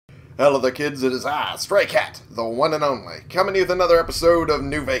Hello there, kids. It is I, Stray Cat, the one and only, coming to you with another episode of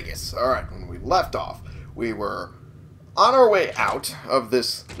New Vegas. Alright, when we left off, we were on our way out of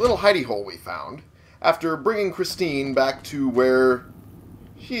this little hidey hole we found, after bringing Christine back to where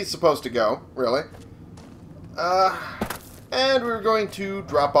she's supposed to go, really. And we were going to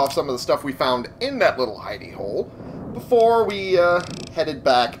drop off some of the stuff we found in that little hidey hole before we headed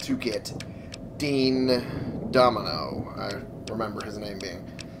back to get Dean Domino. I remember his name being.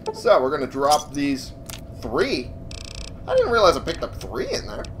 So, we're going to drop these 3. I didn't realize I picked up 3 in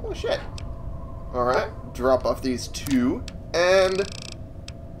there. Holy shit. Alright, drop off these 2. And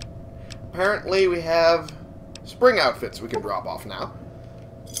apparently we have spring outfits we can drop off now.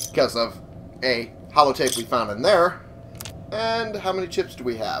 Because of a holotape we found in there. And how many chips do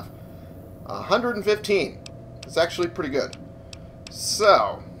we have? 115. It's actually pretty good.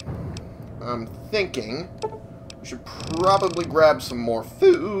 So, I'm thinking we should probably grab some more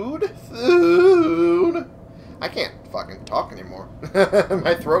food. I can't fucking talk anymore.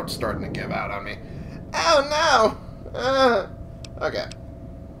 My throat's starting to give out on me. Oh no! Okay.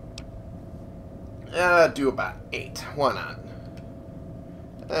 Do about 8. Why not?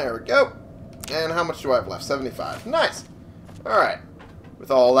 There we go. And how much do I have left? 75. Nice! Alright. With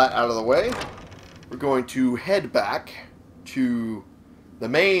all that out of the way, we're going to head back to the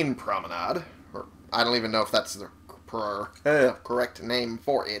main promenade. Or I don't even know if that's the correct name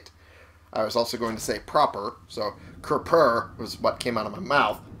for it. I was also going to say proper, so kerper was what came out of my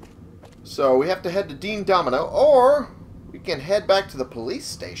mouth. So we have to head to Dean Domino, or we can head back to the police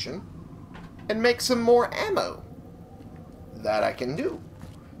station and make some more ammo. That I can do.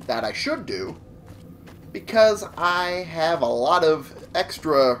 That I should do. Because I have a lot of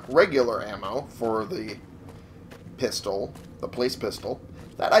extra regular ammo for the pistol, the police pistol,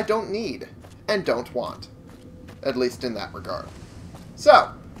 that I don't need and don't want. At least in that regard.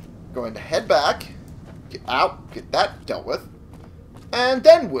 So, going to head back, get out, get that dealt with, and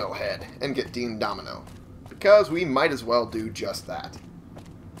then we'll head and get Dean Domino. Because we might as well do just that.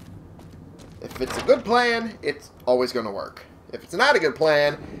 If it's a good plan, it's always going to work. If it's not a good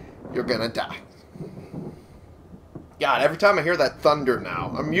plan, you're going to die. God, every time I hear that thunder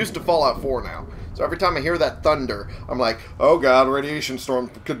now, I'm used to Fallout 4 now, so every time I hear that thunder, I'm like, oh god, radiation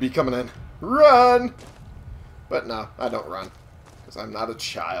storm could be coming in. Run! But no, I don't run, because I'm not a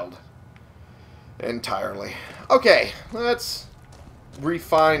child. Entirely. Okay, let's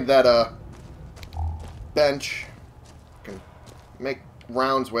refine that, bench. I can make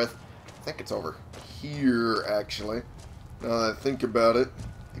rounds with. I think it's over here, actually. Now that I think about it,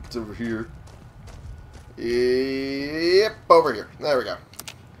 I think it's over here. Yep, over here. There we go.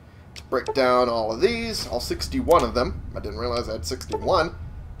 Let's break down all of these. All 61 of them. I didn't realize I had 61.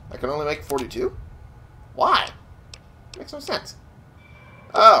 I can only make 42? Why? Makes no sense.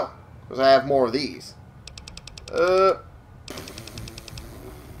 Oh, because I have more of these.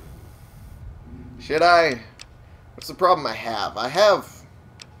 Should I? What's the problem I have? I have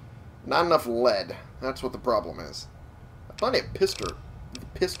not enough lead. That's what the problem is. Plenty of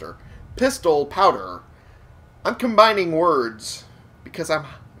pistol powder. I'm combining words because I'm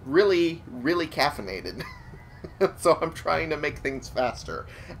really, really caffeinated. So I'm trying to make things faster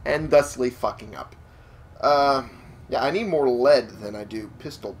and thusly fucking up. Yeah, I need more lead than I do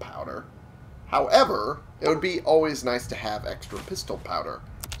pistol powder. However, it would be always nice to have extra pistol powder.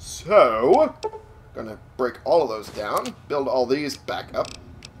 So, gonna break all of those down, build all these back up.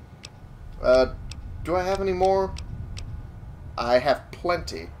 Do I have any more? I have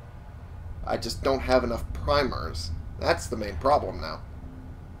plenty. I just don't have enough primers. That's the main problem now.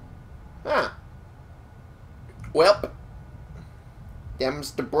 Ah. Well,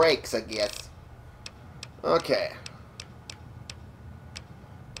 them's the breaks, I guess. Okay.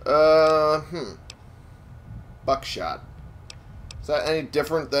 Buckshot. Is that any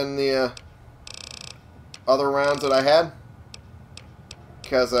different than the other rounds that I had?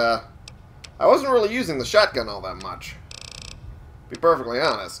 Because I wasn't really using the shotgun all that much. To be perfectly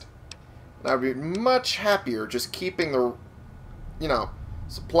honest. And I'd be much happier just keeping the,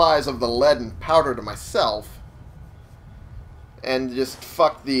 supplies of the lead and powder to myself. And just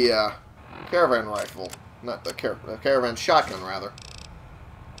fuck the caravan rifle. Not the caravan shotgun, rather.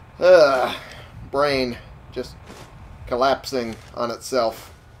 Brain just collapsing on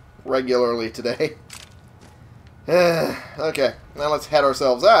itself regularly today. Okay, now let's head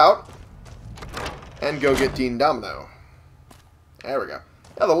ourselves out and go get Dean Domino. There we go.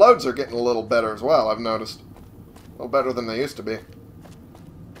 Yeah, the loads are getting a little better as well, I've noticed. A little better than they used to be.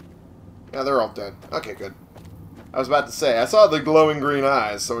 Yeah, they're all dead. Okay, good. I was about to say, I saw the glowing green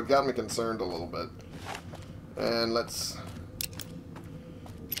eyes, so it got me concerned a little bit. And let's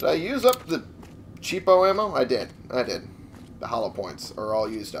Did I use up the cheapo ammo? I did. I did. The hollow points are all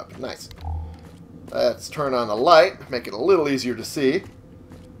used up. Nice. Let's turn on the light, make it a little easier to see.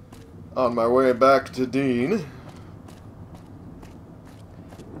 On my way back to Dean.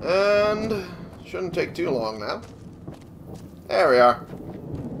 And shouldn't take too long now. There we are.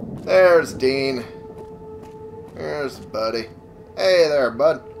 There's Dean. There's Buddy. Hey there,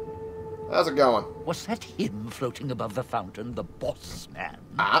 bud. How's it going? Was that him floating above the fountain, the boss man?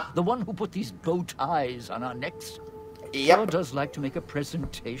 Ah. The one who put these bow ties on our necks? Yep. Sure does like to make a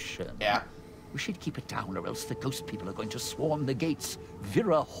presentation. Yeah. We should keep it down, or else the ghost people are going to swarm the gates.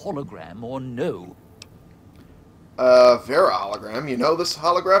 Vera hologram or no. Vera hologram. You know this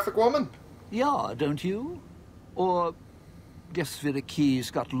holographic woman? Yeah, don't you? Or guess Vera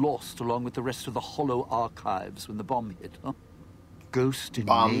Keys got lost along with the rest of the hollow archives when the bomb hit, huh? Ghost in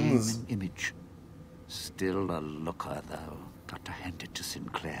name and image. Still a looker, though. Got to hand it to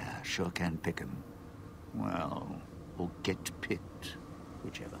Sinclair. Sure can pick him. Well, or get picked.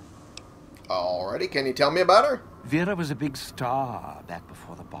 Whichever. Alrighty, can you tell me about her? Vera was a big star back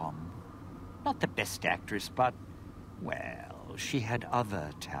before the bomb. Not the best actress, but, well, she had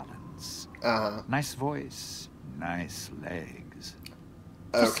other talents. Uh-huh. Nice voice, nice legs.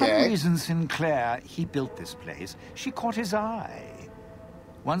 Okay. For some reason, Sinclair, he built this place. She caught his eye.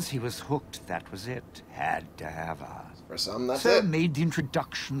 Once he was hooked, that was it. Had to have her. For some, that's So it. made the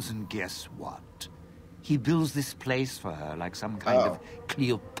introductions, and guess what? He builds this place for her like some kind of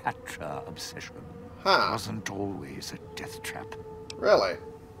Cleopatra obsession. Huh. Wasn't always a death trap. Really?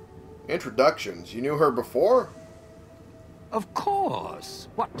 Introductions. You knew her before? Of course.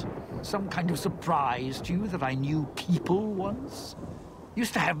 What? Some kind of surprise to you that I knew people once?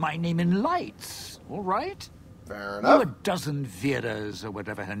 Used to have my name in lights, all right? Fair Knew enough. a dozen Veras, or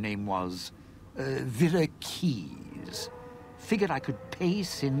whatever her name was. Vera Keys. Figured I could pay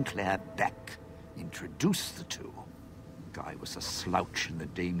Sinclair back. Introduce the two. Guy was a slouch in the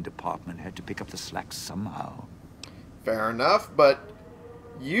dame department. Had to pick up the slack somehow. Fair enough, but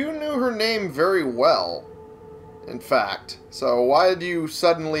you knew her name very well, in fact. So why did you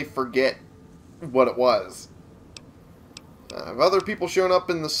suddenly forget what it was? Have other people shown up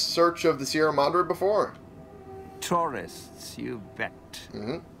in the search of the Sierra Madre before? Tourists, you bet.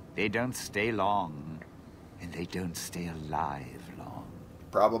 Mm-hmm. They don't stay long. And they don't stay alive long.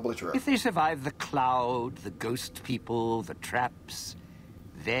 Probably true. If they survive the cloud, the ghost people, the traps,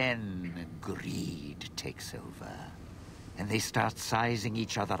 then greed takes over. And they start sizing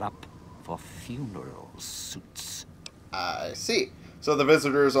each other up for funeral suits. I see. So the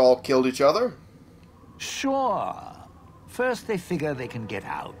visitors all killed each other? Sure. First they figure they can get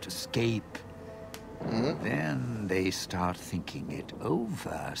out, escape. Mm-hmm. Then they start thinking it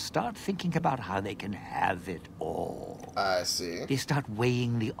over. Start thinking about how they can have it all. I see. They start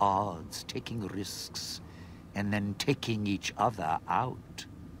weighing the odds, taking risks, and then taking each other out.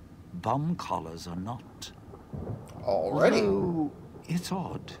 Bomb collars or not. Already? Although, it's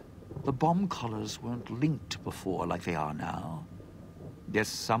odd. The bomb collars weren't linked before like they are now. Guess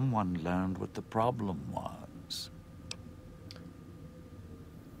someone learned what the problem was.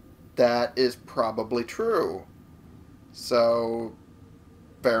 That is probably true. So,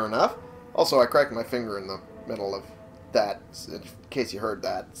 fair enough. Also, I cracked my finger in the middle of that, in case you heard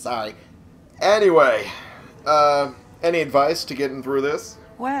that. Sorry. Anyway, any advice to getting through this?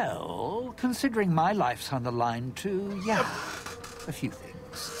 Well, considering my life's on the line too, yeah, a few things.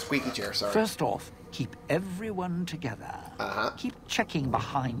 Squeaky chair, sorry. First off, keep everyone together. Uh-huh. Keep checking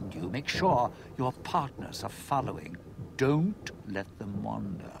behind you. Make sure your partners are following. Don't let them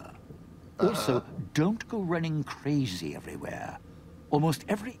wander. Also, don't go running crazy everywhere. Almost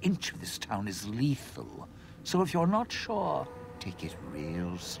every inch of this town is lethal. So if you're not sure, take it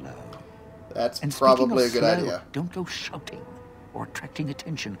real slow. That's And speaking probably a of good slow, idea. Don't go shouting or attracting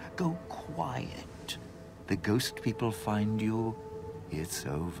attention. Go quiet. The ghost people find you, it's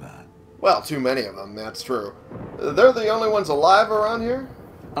over. Well, too many of them, that's true. They're the only ones alive around here?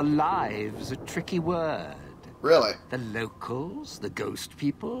 Alive's a tricky word. Really? The locals, the ghost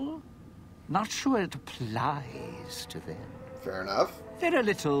people, not sure it applies to them. Fair enough. They're a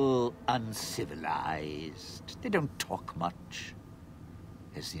little uncivilized. They don't talk much.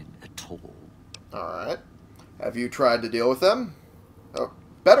 As in, at all. Alright. Have you tried to deal with them? Oh,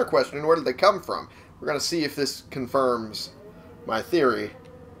 better question, where did they come from? We're going to see if this confirms my theory.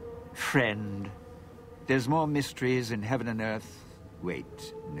 Friend, there's more mysteries in heaven and earth.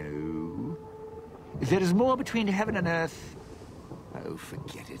 Wait, no. If there is more between heaven and earth, oh,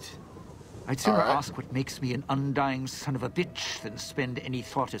 forget it. I'd sooner All right. ask what makes me an undying son of a bitch than spend any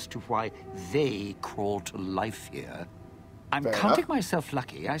thought as to why they crawl to life here. I'm Fair counting enough. myself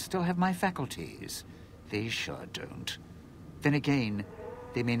lucky I still have my faculties. They sure don't. Then again,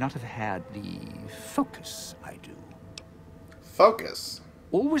 they may not have had the focus I do. Focus.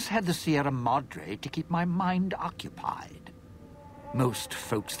 Always had the Sierra Madre to keep my mind occupied. Most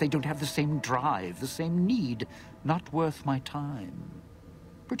folks, they don't have the same drive, the same need. Not worth my time.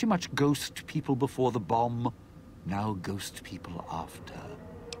 Pretty much ghost people before the bomb, now ghost people after.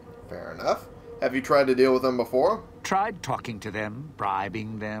 Fair enough. Have you tried to deal with them before? Tried talking to them,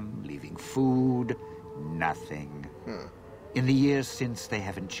 bribing them, leaving food. Nothing. In the years since, they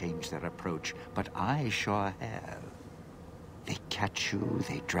haven't changed their approach, but I sure have. They catch you,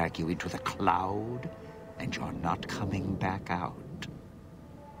 they drag you into the cloud, and you're not coming back out.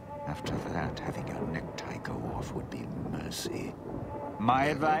 After that, having your necktie go off would be mercy. My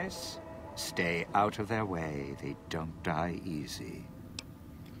advice? Stay out of their way. They don't die easy.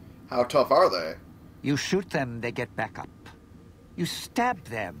 How tough are they? You shoot them, they get back up. You stab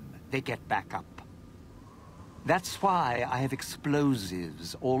them, they get back up. That's why I have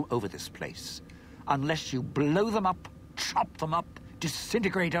explosives all over this place. Unless you blow them up, chop them up,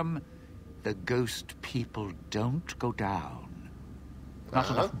 disintegrate them, the ghost people don't go down. Not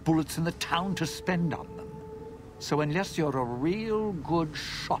enough bullets in the town to spend on them. So unless you're a real good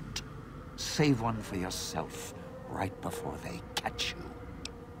shot, save one for yourself right before they catch you.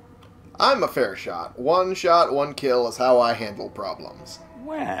 I'm a fair shot. One shot, one kill is how I handle problems.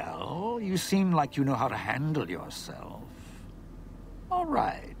 Well, you seem like you know how to handle yourself. All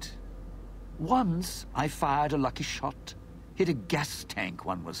right. Once I fired a lucky shot, hit a gas tank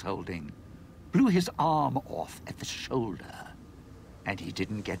one was holding, blew his arm off at the shoulder, and he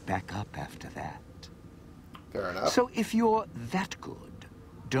didn't get back up after that. Fair enough. So if you're that good,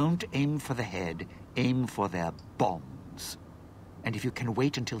 don't aim for the head, aim for their bombs. And if you can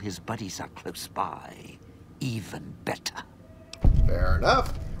wait until his buddies are close by, even better. Fair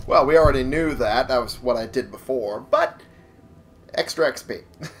enough. Well, we already knew that. That was what I did before, but extra XP.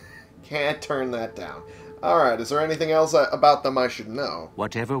 Can't turn that down. Alright, is there anything else about them I should know?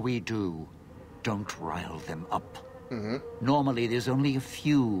 Whatever we do, don't rile them up. Normally there's only a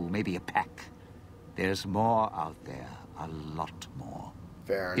few, maybe a pack. There's more out there, a lot more.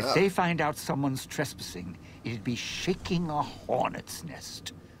 Fair If enough. they find out someone's trespassing, it'd be shaking a hornet's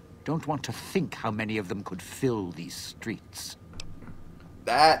nest. Don't want to think how many of them could fill these streets.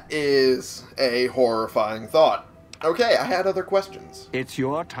 That is a horrifying thought. Okay, I had other questions. It's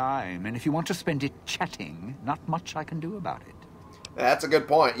your time, and if you want to spend it chatting, not much I can do about it. That's a good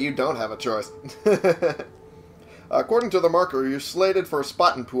point. You don't have a choice. According to the marker, you're slated for a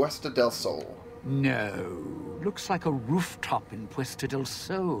spot in Puesta del Sol. No. Looks like a rooftop in Puesta del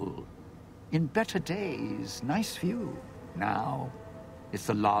Sol. In better days, nice view. Now, it's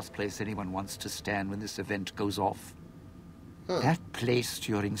the last place anyone wants to stand when this event goes off. That place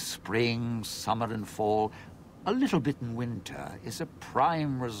during spring, summer, and fall, a little bit in winter, is a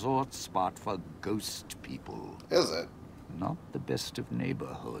prime resort spot for ghost people. Is it? Not the best of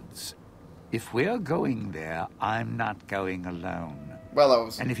neighborhoods. If we're going there, I'm not going alone. Well, that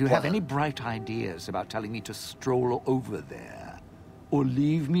was And if you have planned. any bright ideas about telling me to stroll over there, or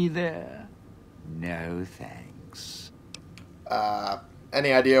leave me there, no thanks.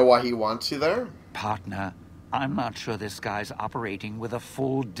 Any idea why he wants you there? Partner, I'm not sure this guy's operating with a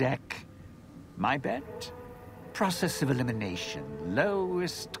full deck. My bet? Process of elimination,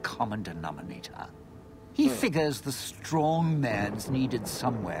 lowest common denominator. He figures the strong man's needed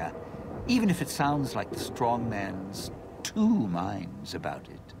somewhere, even if it sounds like the strong man's two minds about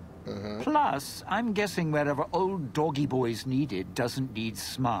it. Plus, I'm guessing wherever old doggy boy's needed doesn't need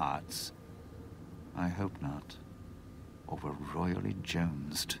smarts. I hope not. Or we're royally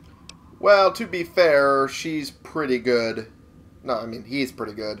jonesed. Well, to be fair, she's pretty good. No, I mean, he's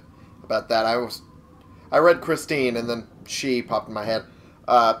pretty good about that. I read Christine, and then she popped in my head.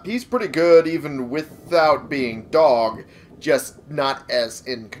 He's pretty good even without being dog, just not as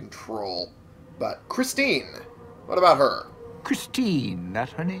in control. But Christine, what about her? Christine, that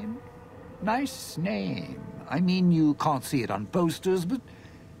her name? Nice name. I mean, you can't see it on posters, but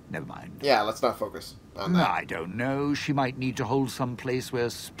never mind. Yeah, let's not focus on that. I don't know. She might need to hold some place where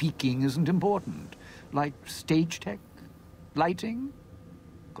speaking isn't important. Like stage tech? Lighting?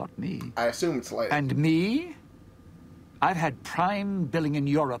 Got me. I assume it's late. And me? I've had prime billing in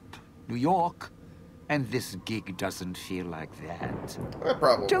Europe, New York, and this gig doesn't feel like that.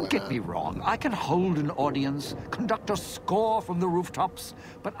 Probably Don't get not. me wrong. I can hold an audience, conduct a score from the rooftops,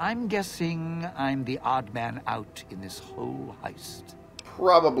 but I'm guessing I'm the odd man out in this whole heist.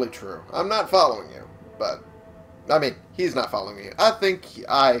 Probably true. I'm not following you, but... I mean, he's not following you. I think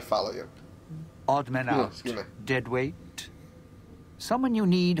I follow you. Odd man out. excuse me. Dead weight. Someone you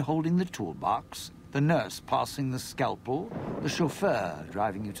need holding the toolbox, the nurse passing the scalpel, the chauffeur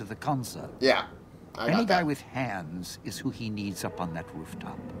driving you to the concert. Yeah, I got Any guy that. with hands is who he needs up on that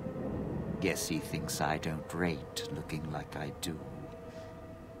rooftop. Guess he thinks I don't rate looking like I do.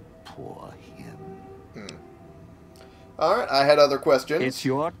 Poor him. Alright, I had other questions. It's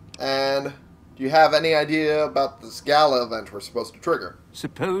your... And do you have any idea about this gala event we're supposed to trigger?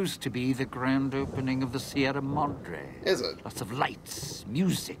 supposed to be the grand opening of the Sierra Madre. Is it? Lots of lights,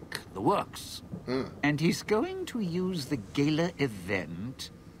 music, the works. And he's going to use the gala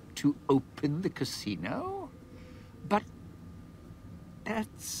event to open the casino? But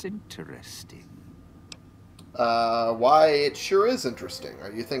that's interesting. Why, it sure is interesting.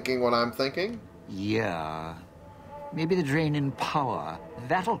 Are you thinking what I'm thinking? Yeah. Maybe the drain in power.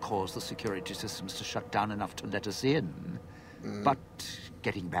 That'll cause the security systems to shut down enough to let us in. But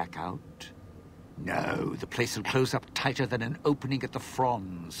getting back out? No, the place will close up tighter than an opening at the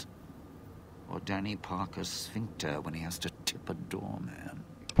Fronds. Or Danny Parker's sphincter when he has to tip a doorman.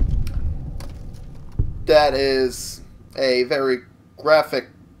 That is a very graphic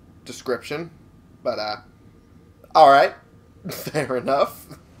description. But, alright. Fair enough.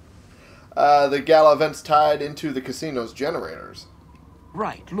 The gala event's tied into the casino's generators.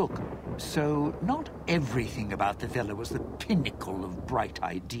 Right, look. So, not everything about the villa was the pinnacle of bright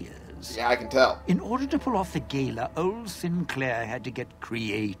ideas. Yeah, I can tell. In order to pull off the gala, old Sinclair had to get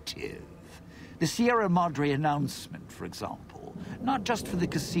creative. The Sierra Madre announcement, for example. Not just for the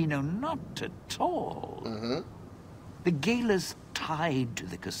casino, not at all. The gala's tied to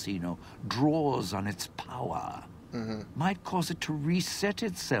the casino, draws on its power. Might cause it to reset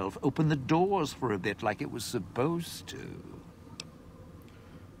itself, open the doors for a bit like it was supposed to.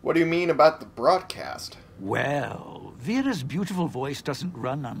 What do you mean about the broadcast? Well, Vera's beautiful voice doesn't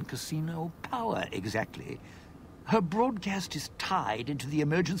run on casino power, exactly. Her broadcast is tied into the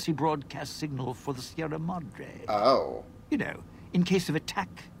emergency broadcast signal for the Sierra Madre. Oh. You know, in case of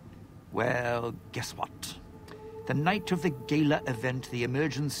attack. Well, guess what? The night of the gala event, the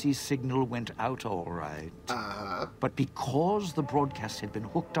emergency signal went out all right. But because the broadcast had been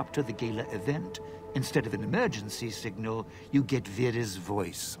hooked up to the gala event, instead of an emergency signal, you get Vera's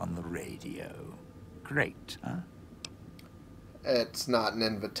voice on the radio. Great, huh? It's not an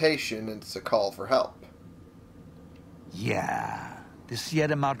invitation, it's a call for help. Yeah, the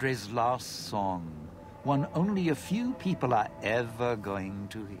Sierra Madre's last song. One only a few people are ever going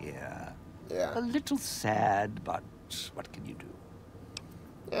to hear. Yeah. A little sad, but what can you do?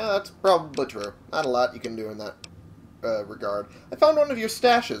 Yeah, that's probably true. Not a lot you can do in that regard. I found one of your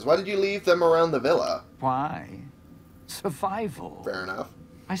stashes. Why did you leave them around the villa? Why? Survival. Fair enough.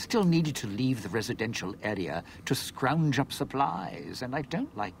 I still needed to leave the residential area to scrounge up supplies, and I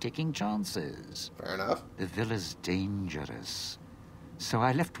don't like taking chances. Fair enough. The villa's dangerous. So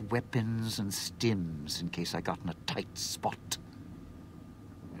I left weapons and stims in case I got in a tight spot.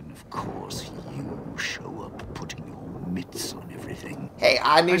 And of course, you show up putting your mitts on everything. Hey,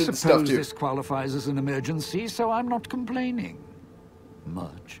 I needed I stuff suppose too. this qualifies as an emergency, so I'm not complaining.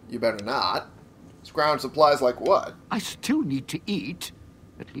 Much. You better not. Scrounge supplies like what? I still need to eat.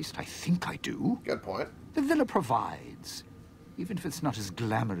 At least I think I do. Good point. The villa provides, even if it's not as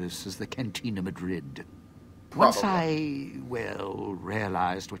glamorous as the Cantina Madrid. Once I, well,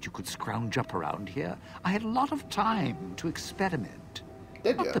 realized what you could scrounge up around here, I had a lot of time to experiment.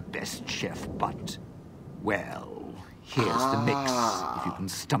 Did Not you? the best chef, but, well, here's the mix, if you can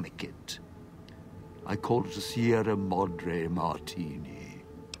stomach it. I call it a Sierra Madre Martini.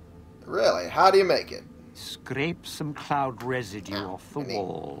 Really? How do you make it? Scrape some cloud residue off the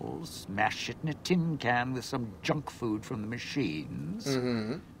walls, mash it in a tin can with some junk food from the machines,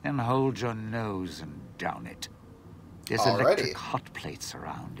 then hold your nose and down it. There's electric hot plates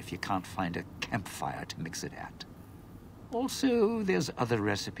around if you can't find a campfire to mix it at. Also, there's other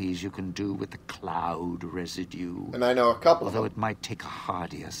recipes you can do with the cloud residue. And I know a couple of Although them. it might take a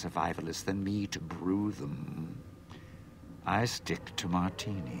hardier survivalist than me to brew them. I stick to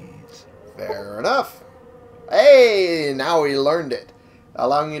martinis. Fair enough. Hey, now we learned it.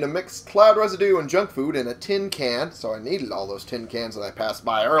 Allowing you to mix cloud residue and junk food in a tin can, so I needed all those tin cans that I passed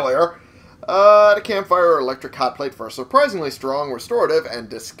by earlier, at a campfire or electric hot plate for a surprisingly strong, restorative, and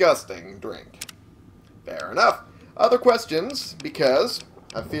disgusting drink. Fair enough. Other questions, because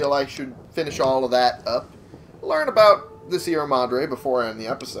I feel I should finish all of that up. Learn about the Sierra Madre before I end the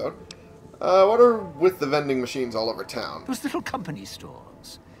episode. What are with the vending machines all over town? Those little company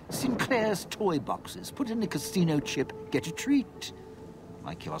stores. Sinclair's toy boxes. Put in a casino chip, get a treat.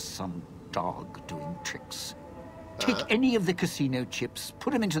 Like you're some dog doing tricks. Take any of the casino chips,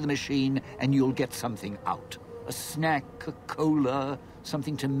 put them into the machine, and you'll get something out. A snack, a cola,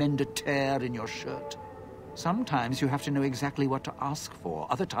 something to mend a tear in your shirt. Sometimes you have to know exactly what to ask for.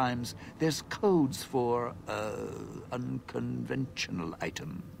 Other times, there's codes for, unconventional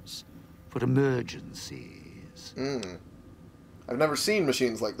items. For emergencies. I've never seen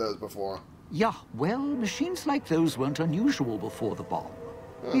machines like those before. Yeah, well, machines like those weren't unusual before the bomb.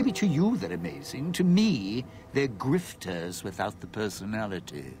 Maybe to you they're amazing. To me, they're grifters without the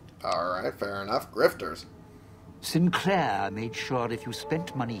personality. Alright, fair enough. Grifters. Sinclair made sure if you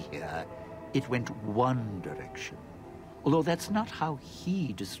spent money here, it went one direction. Although that's not how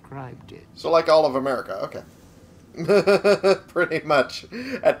he described it. So like all of America, okay. Pretty much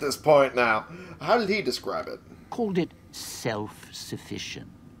at this point now. How did he describe it? Called it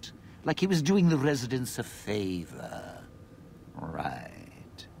self-sufficient. Like he was doing the residents a favor. Right.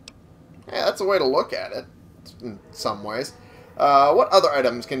 Yeah, that's a way to look at it, in some ways. What other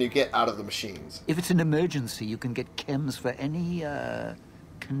items can you get out of the machines? If it's an emergency, you can get chems for any,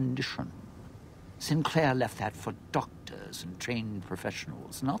 condition. Sinclair left that for doctors and trained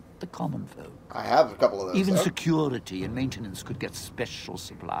professionals, not the common folk. I have a couple of those, Even though. security and maintenance could get special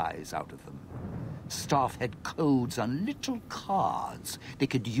supplies out of them. Staff had codes on little cards they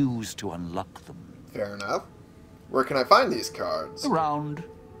could use to unlock them. Fair enough. Where can I find these cards? Around.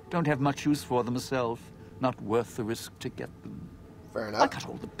 Don't have much use for them myself. Not worth the risk to get them. Fair I enough. got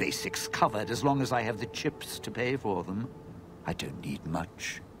all the basics covered as long as I have the chips to pay for them. I don't need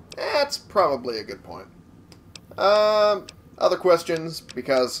much. That's probably a good point. Other questions,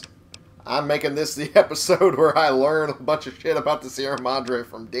 because I'm making this the episode where I learn a bunch of shit about the Sierra Madre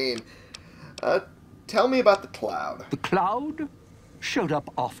from Dean. Tell me about the cloud. The cloud showed up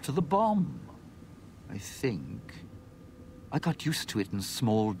after the bomb, I think. I got used to it in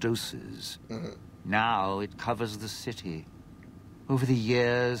small doses. Now it covers the city. Over the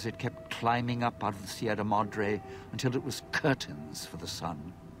years, it kept climbing up out of the Sierra Madre until it was curtains for the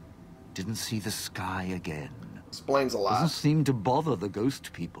sun. Didn't see the sky again. Explains a lot. Doesn't seem to bother the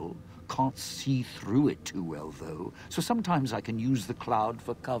ghost people. Can't see through it too well, though. So sometimes I can use the cloud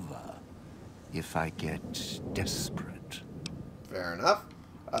for cover. If I get desperate. Fair enough.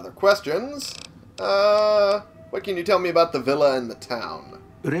 Other questions? What can you tell me about the villa and the town?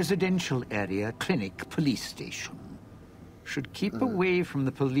 Residential area, clinic, police station. Should keep away from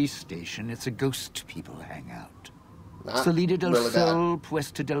the police station. It's a ghost people hangout. Salida del really Sol,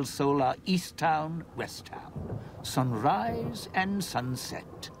 Puesta del Sol are East Town, West Town. Sunrise and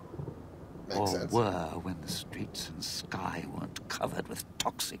sunset. Makes Or sense. were when the streets and sky weren't covered with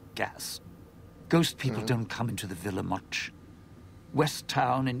toxic gas. Ghost people don't come into the villa much. West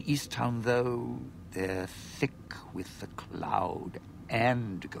Town and East Town, though, they're thick with the cloud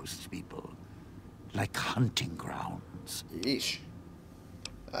and ghost people. Like hunting grounds. Yeesh.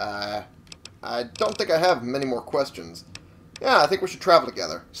 I don't think I have many more questions. Yeah, I think we should travel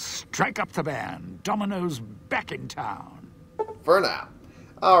together. Strike up the band. Domino's back in town. For now.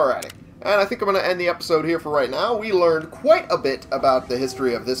 Alrighty. And I think I'm going to end the episode here for right now. We learned quite a bit about the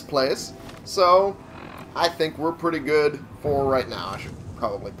history of this place. So, I think we're pretty good for right now. I should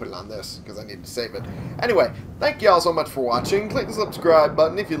probably put it on this because I need to save it. Anyway, thank you all so much for watching. Click the subscribe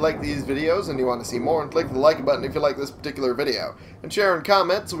button if you like these videos and you want to see more, and click the like button if you like this particular video. And share and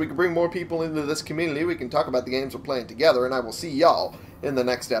comment so we can bring more people into this community. We can talk about the games we're playing together, and I will see y'all in the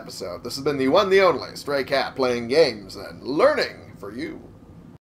next episode. This has been the one, the only Stray Cat, playing games and learning for you.